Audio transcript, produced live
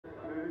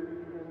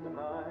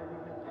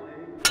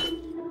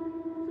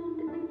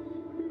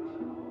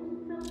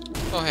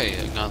Oh hey,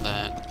 I got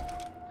that.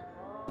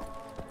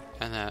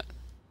 And that.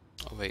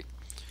 Oh wait.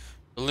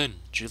 Berlin,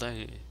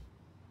 July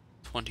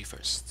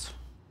 21st,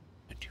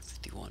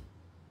 1951.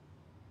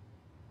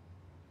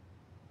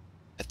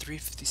 At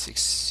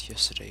 3:56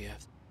 yesterday,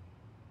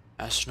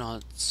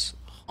 astronauts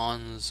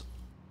Hans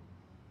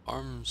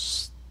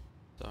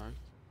Armstrong,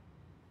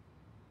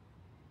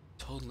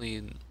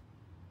 totally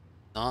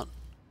not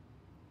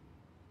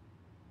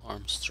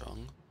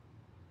Armstrong,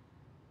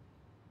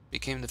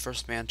 became the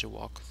first man to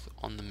walk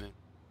on the moon.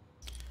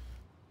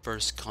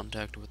 First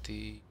contact with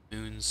the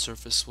moon's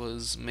surface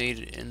was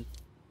made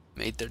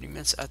 30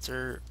 minutes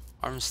after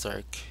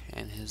Armstrong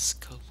and his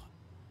co-pilot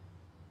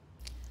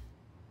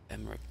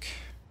Emmerich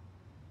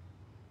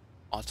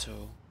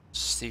Otto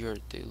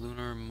steered the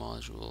lunar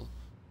module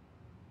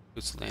to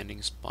its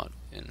landing spot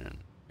in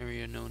an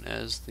area known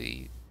as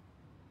the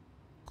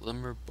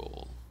Glimmer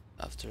Bowl.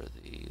 After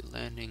the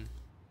landing,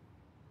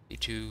 the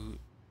two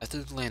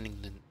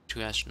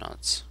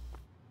astronauts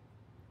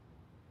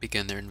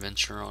began their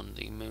adventure on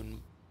the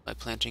moon by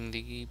planting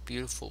the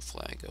beautiful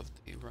flag of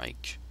the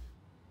Reich.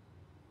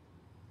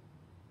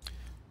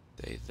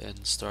 They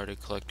then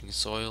started collecting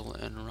soil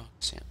and rock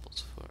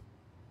samples for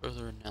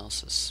further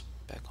analysis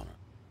back on Earth.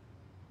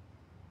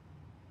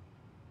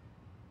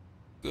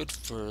 Good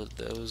for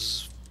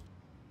those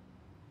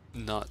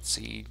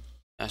Nazi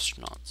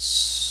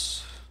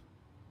astronauts.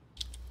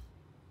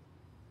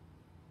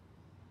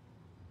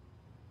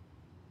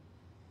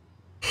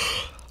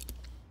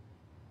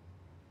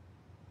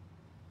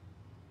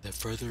 The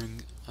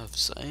furthering of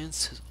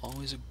science is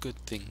always a good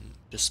thing,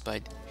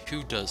 despite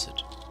who does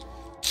it.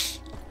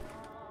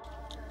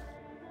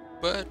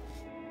 But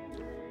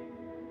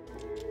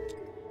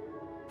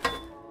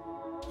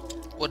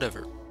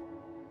whatever.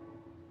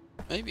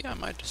 Maybe I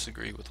might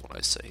disagree with what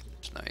I say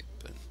tonight,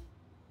 but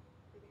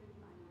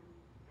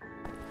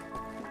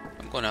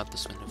I'm going out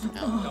this window for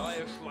now.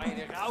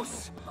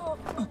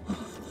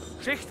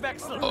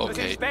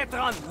 Okay.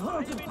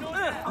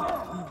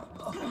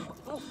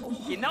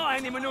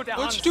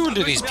 What you doing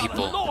to these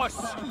people? What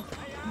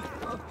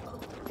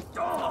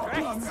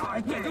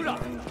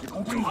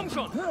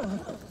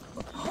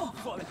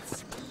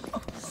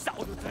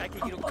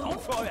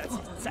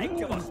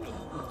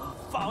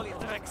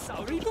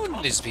are you doing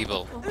to these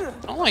people?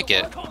 I don't like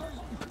it.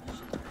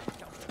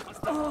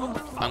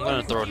 I'm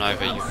gonna throw a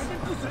knife at you.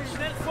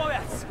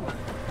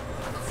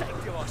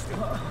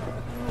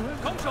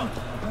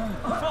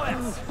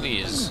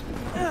 Please.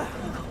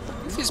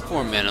 Leave these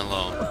poor men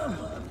alone.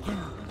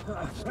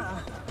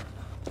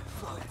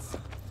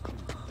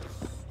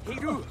 Hey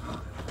du!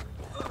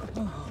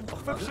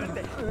 Auf 5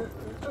 Schritte!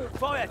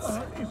 Vorwärts!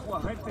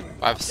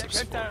 5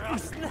 steps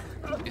forward.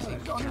 You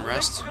think you can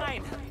rest?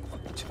 Rein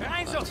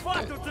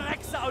sofort, du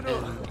Drecksauto!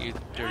 You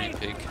dirty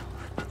pig.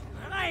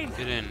 Rein!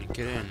 Get in,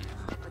 get in.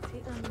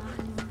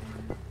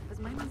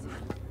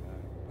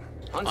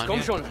 Hans,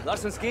 komm schon,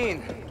 lass uns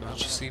gehen! Don't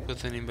you sleep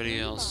with anybody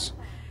else.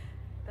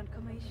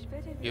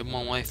 You're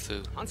my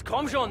waifu. Hans,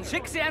 komm schon,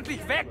 schick sie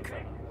endlich weg!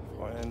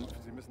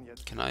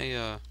 Can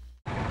I,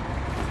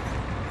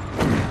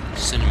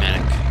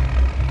 cinematic.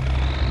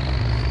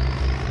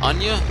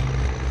 Anya?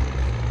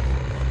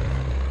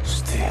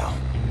 Steel.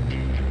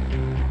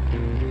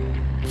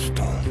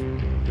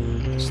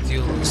 Stone.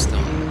 Steel and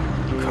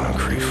stone.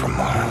 Concrete for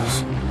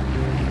miles.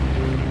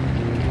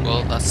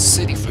 Well, that's a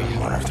city for I you.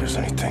 wonder if there's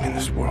anything in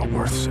this world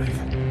worth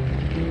saving.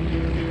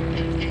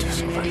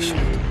 Desolation.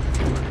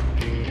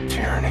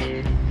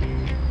 Tyranny.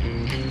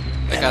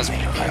 That guy's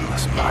Enemy of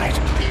endless might.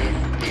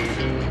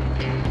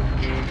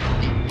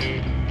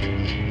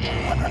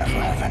 I'm wondering if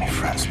I have any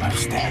friends left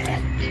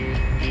standing.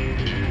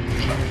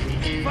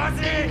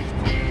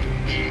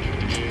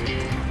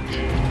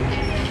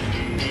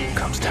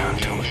 Comes down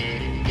to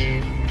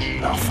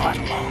it. I'll fight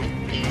alone.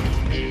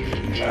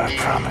 But I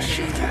promise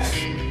you this.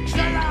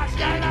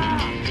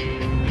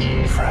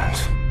 Friends,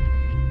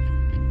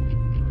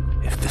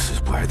 if this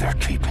is where they're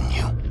keeping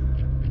you,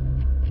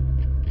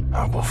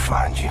 I will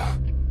find you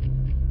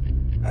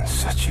and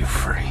set you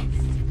free.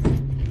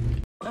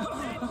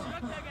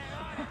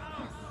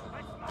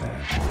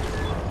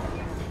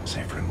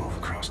 Safer to move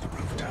across the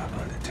rooftop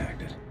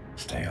undetected.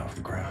 Stay off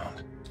the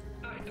ground.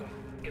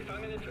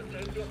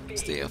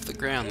 Stay off the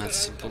ground, that's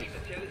simple.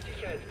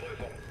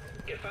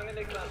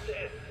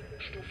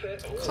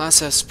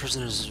 Class S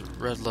prisoners,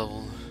 red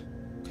level.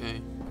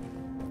 Okay.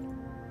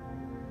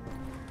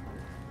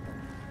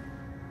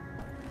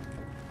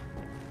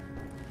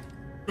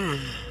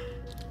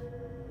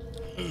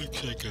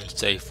 Looks like a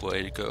safe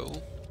way to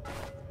go.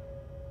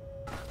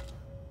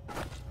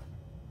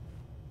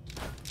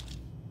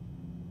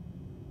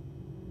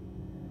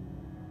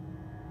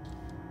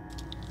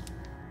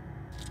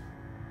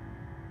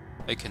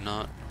 I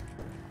cannot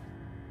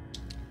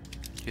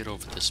get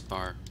over this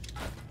bar.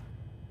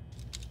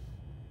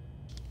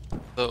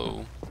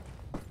 Though,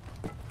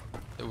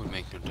 it would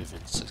make no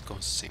difference, it goes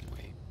the same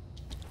way.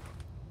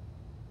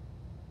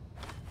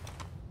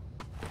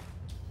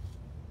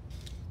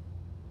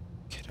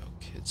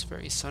 It's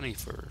very sunny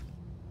for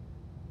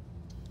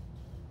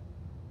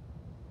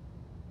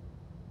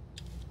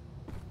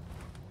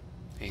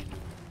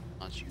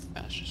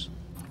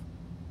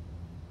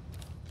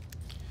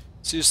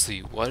Seriously,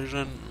 why did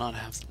I not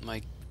have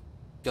my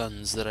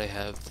guns that I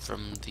have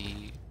from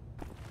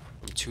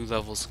 2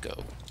 levels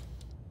ago?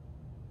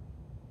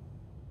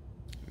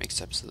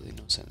 Makes absolutely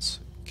no sense.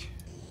 Okay.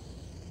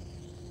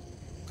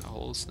 Got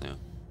holes now.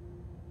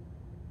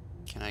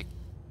 Can I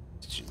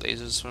shoot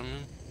lasers from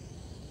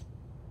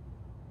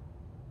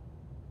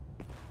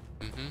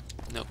him?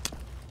 Nope.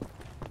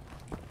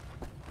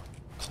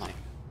 Climb.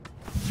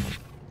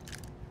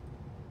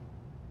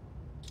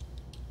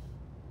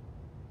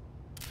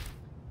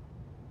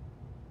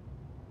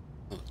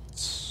 Oh,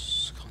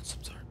 it's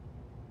concept art.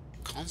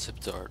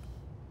 Concept art.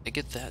 I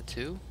get that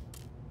too?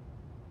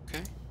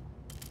 Okay.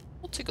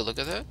 We'll take a look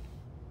at that.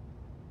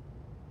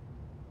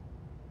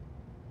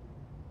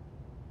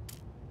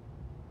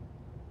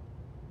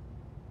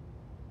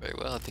 Very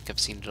well, I think I've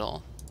seen it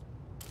all.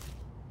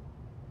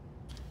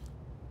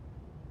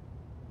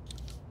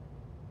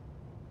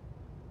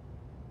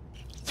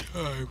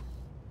 Time.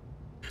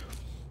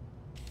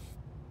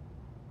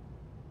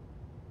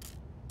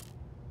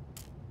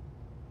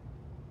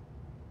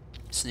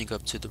 Sneak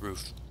up to the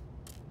roof.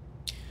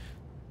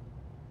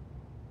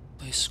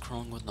 Place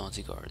crawling with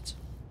Nazi guards.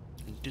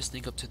 I need to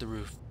sneak up to the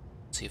roof.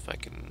 See if I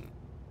can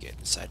get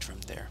inside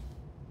from there.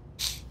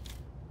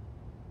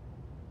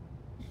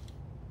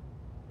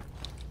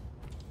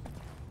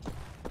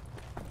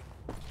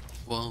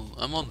 Well,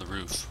 I'm on the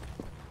roof.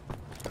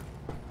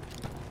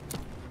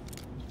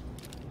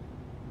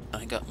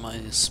 I got my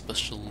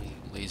special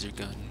laser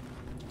gun.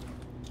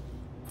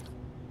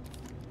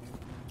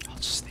 I'll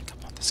just sneak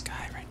up on this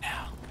guy right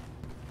now.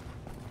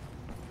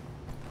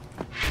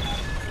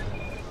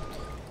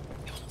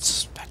 He won't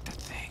suspect a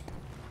thing.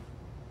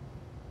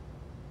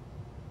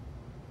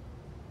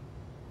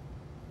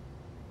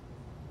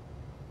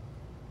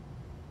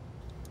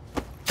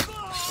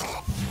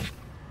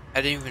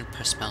 I didn't even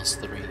press mouse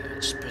 3, I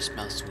just pressed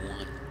mouse 1.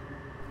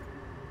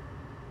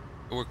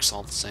 It works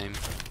all the same.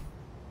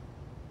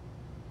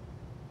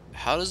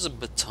 How does a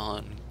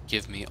baton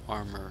give me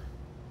armor?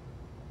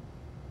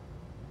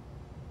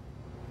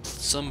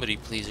 Somebody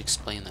please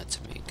explain that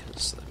to me,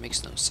 because that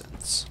makes no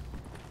sense.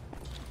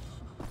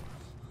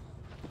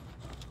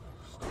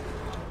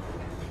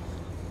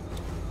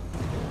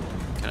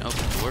 Can I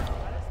open the door?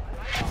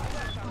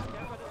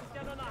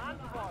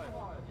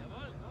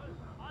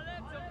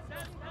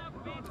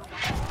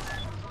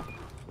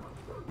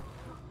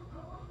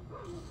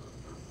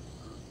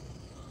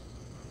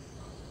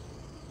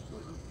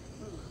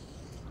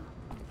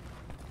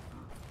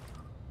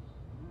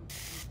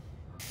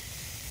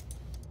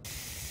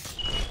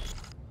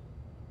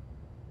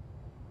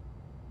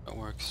 That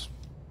works.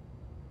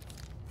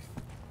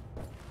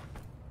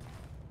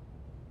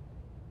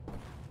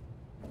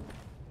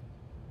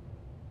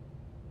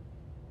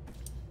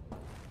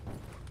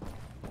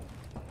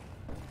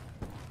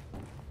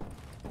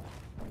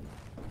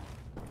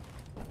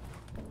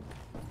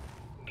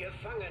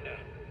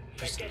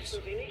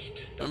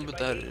 Remember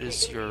that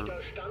is your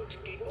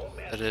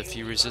that if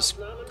you resist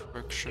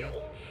correction,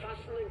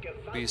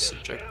 please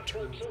subject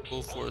to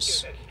full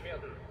force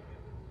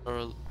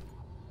or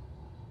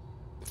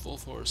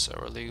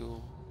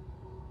illegal.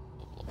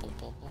 Blah, blah,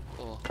 blah, blah,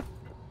 blah.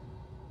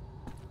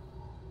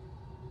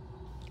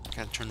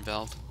 Gotta turn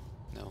valve.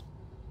 No.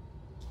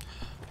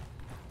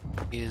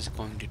 He is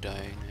going to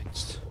die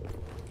next.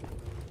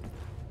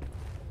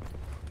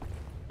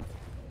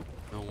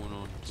 No one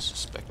will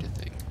suspect a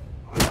thing.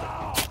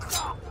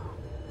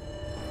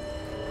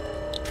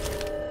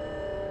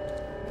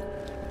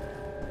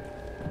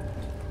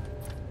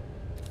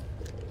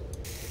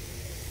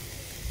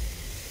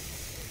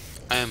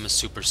 I am a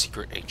super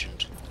secret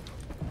agent.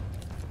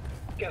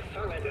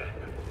 Gefangene,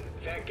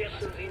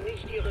 vergessen Sie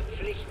nicht Ihre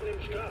Pflichten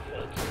im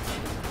Strafvollzug.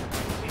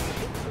 Sie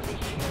befinden sich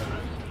hier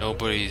als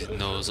Nobody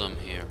knows I'm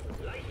here.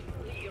 leisten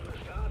Sie Ihre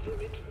Strafe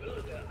mit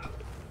Würde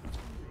ab.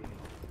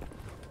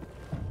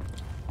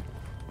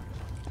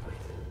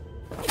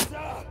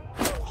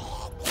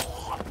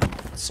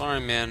 Sorry,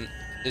 man.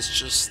 It's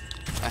just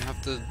I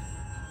have to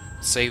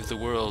save the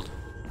world.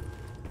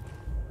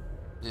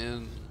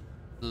 And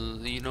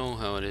you know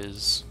how it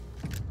is.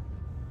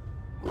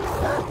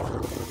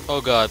 Oh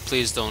God!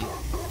 Please don't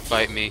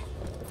fight me.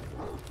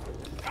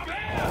 I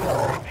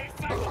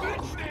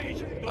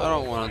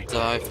don't want to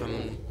die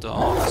from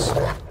dogs.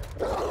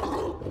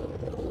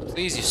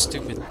 Please, you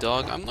stupid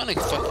dog! I'm gonna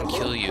fucking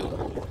kill you.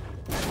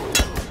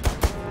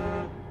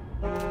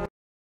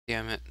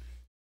 Damn it.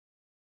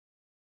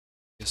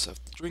 Guess I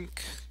have to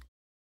drink.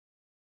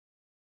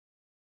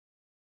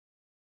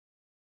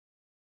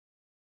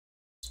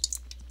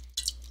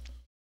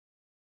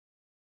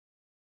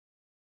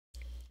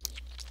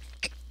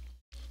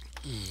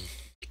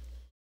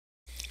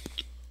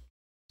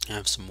 I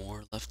have some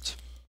more left.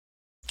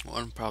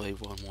 Probably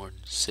one more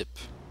sip.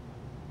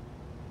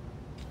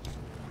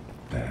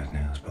 Bad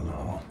news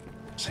below.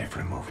 Safe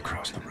remove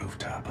across the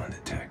rooftop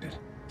undetected.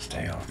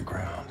 Stay off the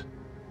ground.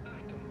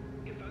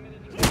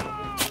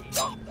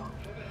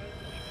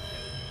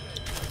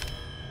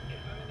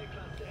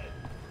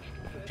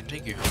 Can I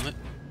take your helmet?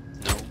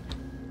 No.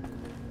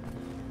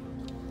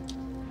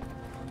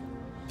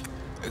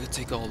 could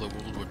take all the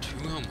World War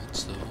II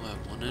helmets though.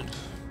 I wanted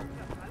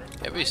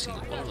every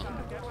single one of them.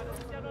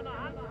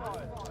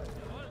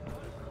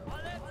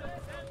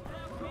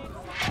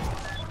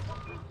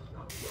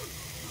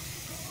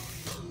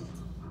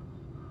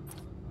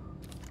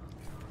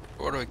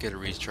 Or do I get a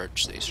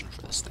recharge station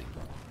for this thing?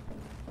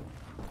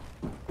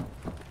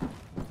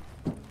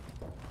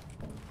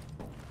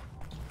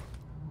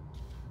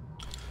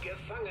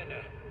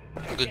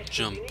 Good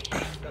jump.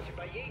 Dass sie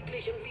bei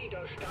jeglichem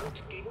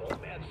Widerstand gegen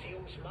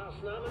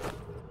Umerziehungsmaßnahmen,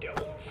 der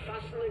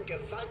umfassenden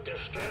Gewalt des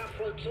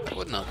Strafvollzugs That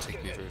would not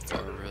take me very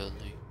far,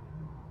 really.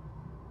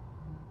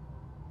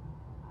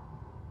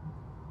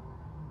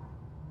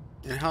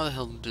 And how the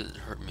hell did it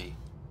hurt me?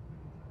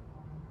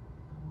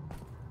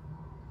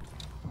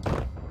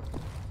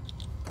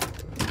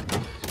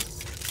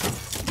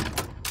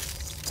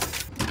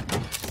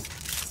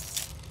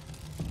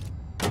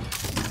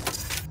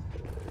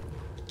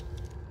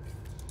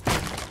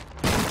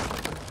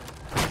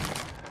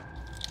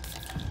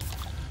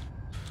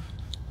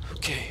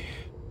 Okay,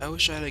 I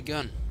wish I had a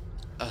gun.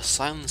 A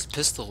silenced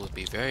pistol would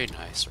be very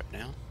nice right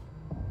now.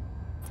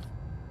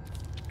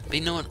 But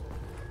you know what?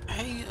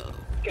 I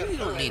really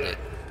don't need it.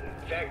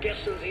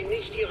 Vergessen Sie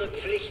nicht Ihre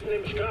Pflichten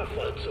im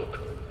Strafvollzug.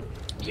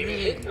 Sie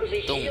befinden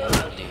sich Don't hier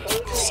want als it.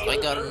 Folge 'Cause I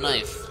got a Ihres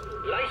knife.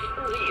 Handels.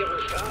 Leisten Sie Ihre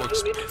Strafe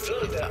Works mit perfectly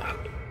Würde fine. ab.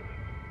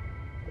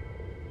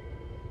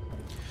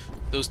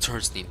 Those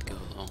turrets need to go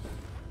though.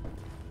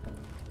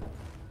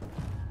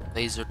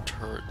 Laser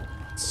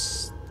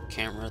turrets,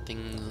 camera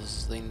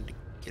things, they need to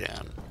get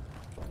out.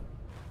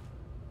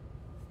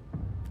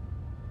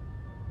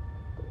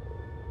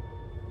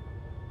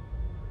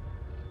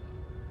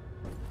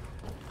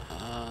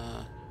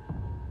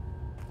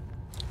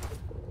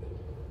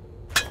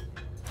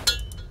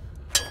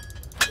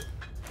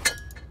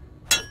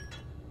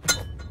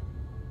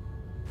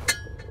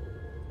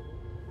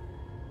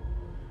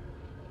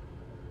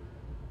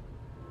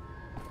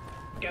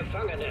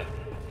 Gefangene,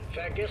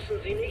 vergessen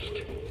Sie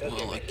nicht, dass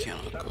Well, I der Besitz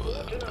cannot go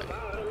that verbotener way.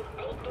 Waren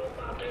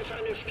automatisch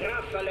eine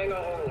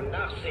Strafverlängerung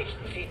nach sich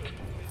zieht.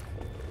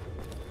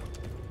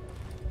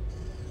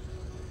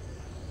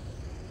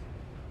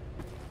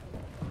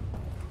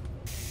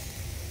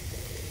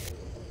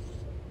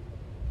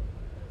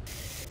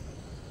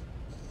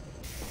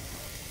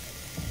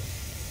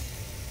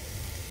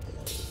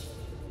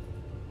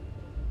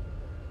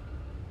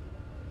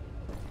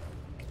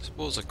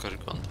 Suppose I could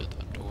have gone through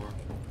that door.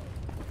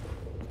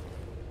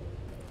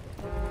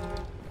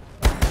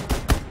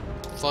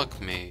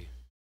 Fuck me.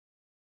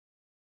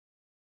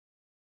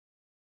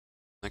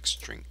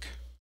 Next drink.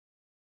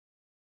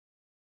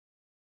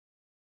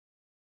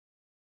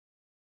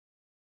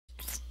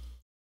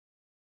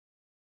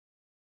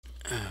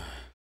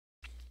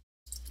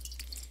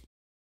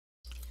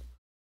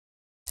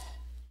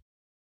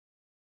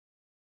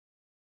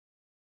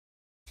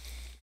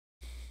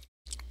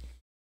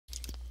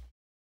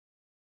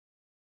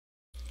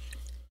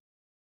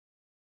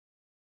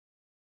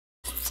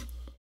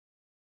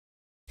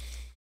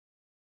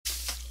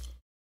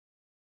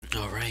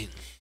 Alright.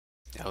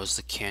 That was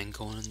the can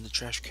going in the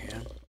trash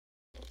can.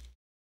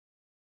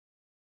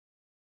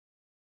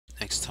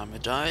 Next time I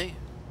die,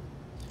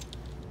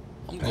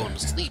 I'm going to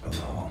sleep.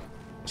 Below.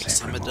 Next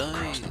time I Safer move die,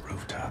 across the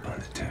rooftop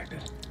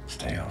undetected.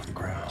 Stay off the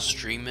ground.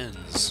 stream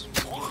ends.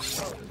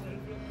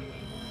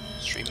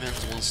 Stream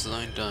ends once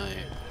I die.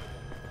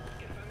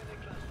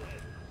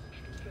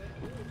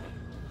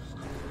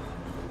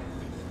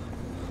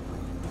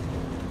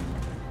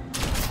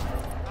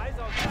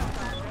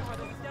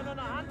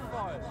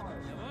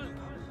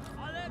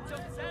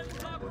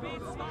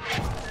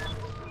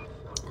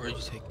 Where are you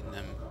taking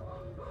them?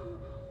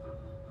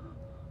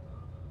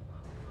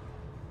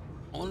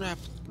 I wonder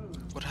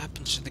what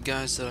happened to the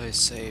guys that I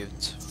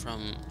saved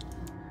from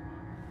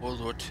World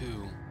War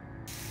II.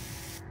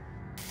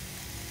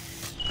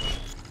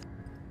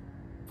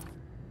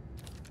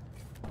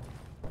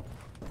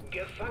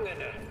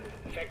 Gefangene,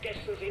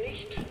 vergessen Sie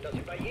nicht, dass Sie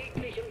bei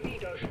jeglichem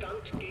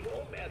Widerstand gegen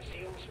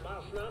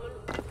Umerziehungsmaßnahmen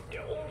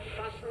der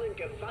umfassenden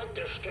Gewalt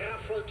des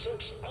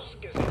Strafvollzugs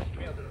ausgesetzt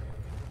werden.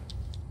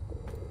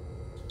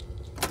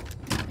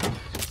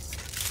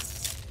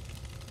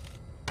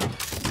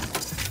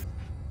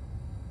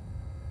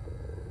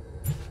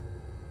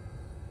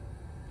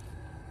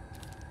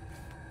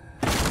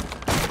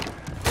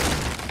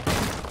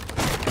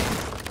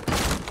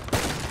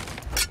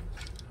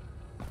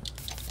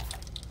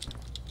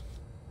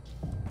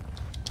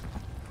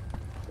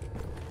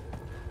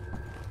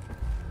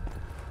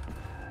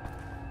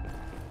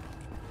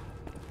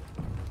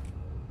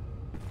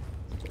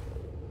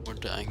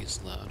 Dying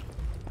is loud.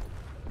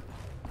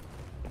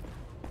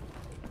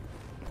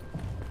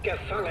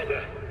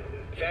 Gefangene,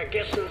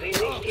 vergessen Sie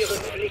nicht Ihre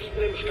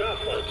Pflichten im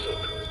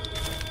Strafvollzug.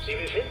 Sie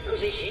befinden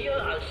sich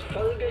hier als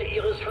Folge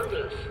Ihres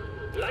Handelns.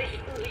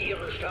 Leisten Sie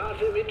Ihre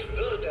Strafe mit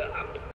Würde ab.